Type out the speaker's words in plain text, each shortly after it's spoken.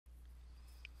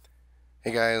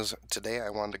Hey guys, today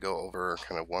I wanted to go over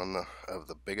kind of one of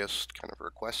the biggest kind of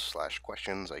requests slash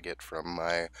questions I get from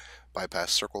my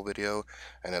bypass circle video,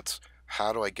 and it's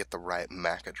how do I get the right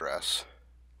MAC address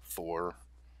for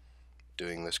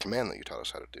doing this command that you taught us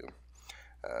how to do.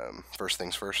 First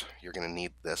things first, you're going to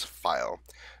need this file.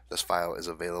 This file is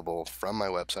available from my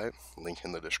website, link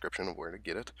in the description of where to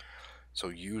get it. So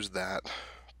use that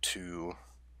to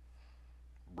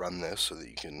run this so that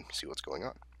you can see what's going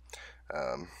on.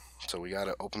 So we got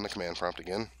to open the command prompt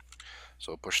again.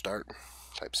 So push start,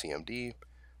 type CMD,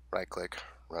 right click,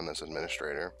 run as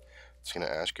administrator. It's going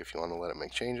to ask if you want to let it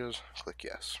make changes. Click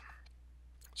yes.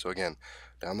 So again,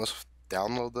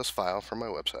 download this file from my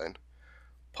website,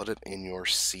 put it in your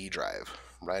C drive,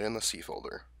 right in the C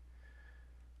folder.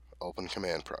 Open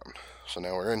command prompt. So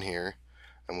now we're in here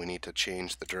and we need to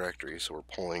change the directory, so we're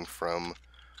pulling from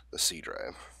the C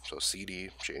drive. So CD,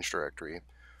 change directory,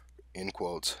 in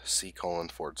quotes, C://.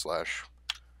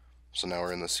 So now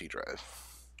we're in the C drive.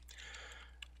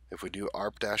 If we do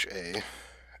arp-a,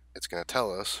 it's going to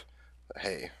tell us that,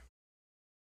 hey,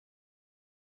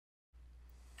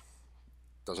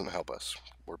 doesn't help us.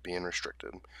 We're being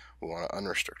restricted. We want to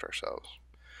unrestrict ourselves.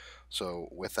 So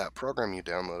with that program you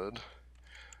downloaded,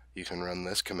 you can run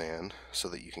this command so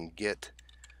that you can get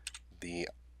the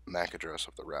MAC address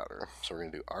of the router. So we're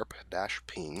going to do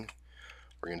arp-ping.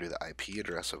 We're going to do the IP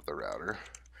address of the router,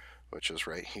 which is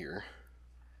right here.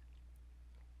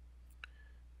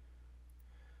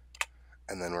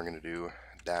 And then we're going to do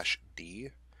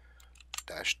 -d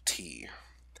 -t.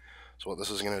 So what this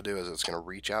is going to do is it's going to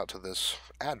reach out to this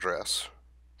address,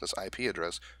 this IP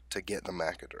address, to get the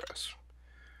MAC address.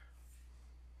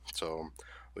 So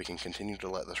we can continue to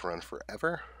let this run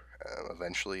forever.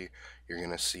 Eventually you're going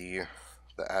to see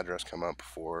the address come up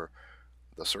for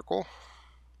the circle,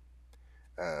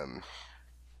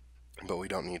 but we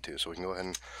don't need to, so we can go ahead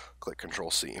and click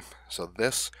Control-C. So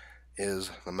this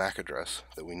is the MAC address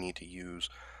that we need to use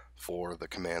for the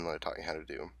command that I taught you how to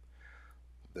do.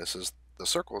 This is the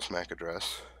circle's MAC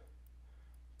address.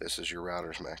 This is your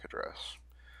router's MAC address.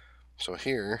 So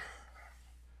here,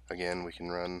 again, we can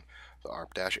run the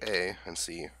arp-a and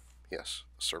see, yes,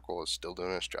 the circle is still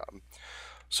doing its job.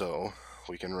 So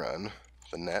we can run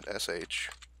the netsh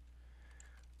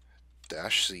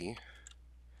 -c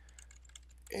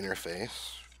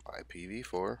interface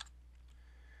IPv4,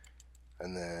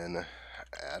 and then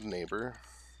add neighbor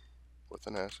with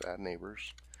an S, add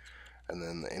neighbors, and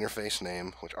then the interface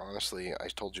name, which honestly I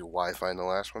told you Wi-Fi in the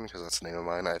last one because that's the name of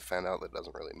mine. I found out that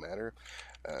doesn't really matter,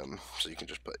 so you can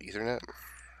just put Ethernet,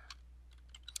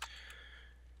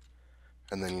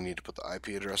 and then you need to put the IP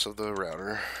address of the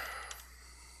router,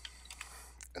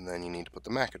 and then you need to put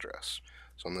the MAC address.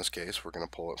 So in this case we're going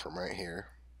to pull it from right here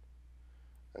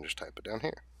and just type it down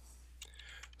here.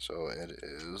 So it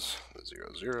is the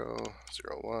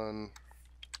 0001,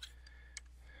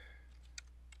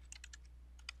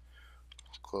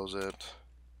 close it,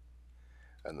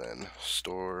 and then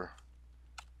store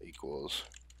equals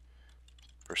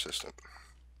persistent.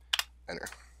 Enter.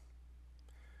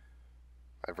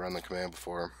 I've run the command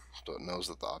before, so it knows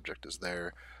that the object is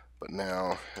there, but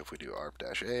now if we do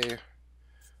arp-a,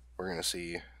 we're going to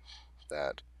see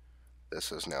that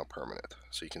this is now permanent.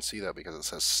 So you can see that because it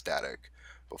says static.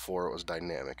 Before it was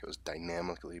dynamic. It was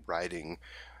dynamically writing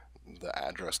the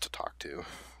address to talk to.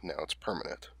 Now it's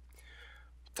permanent.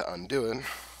 To undo it,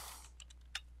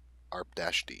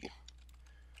 arp-d,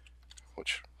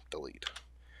 which delete.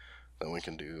 Then we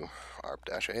can do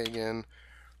arp-a again.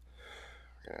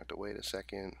 We're going to have to wait a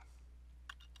second.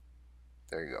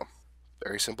 There you go.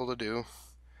 Very simple to do,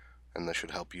 and this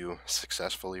should help you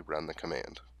successfully run the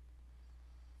command.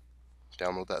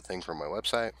 Download that thing from my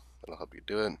website. It'll help you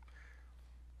do it.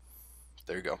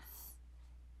 There you go.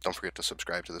 Don't forget to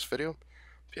subscribe to this video.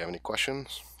 If you have any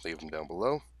questions, leave them down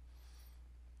below.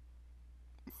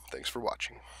 Thanks for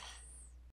watching.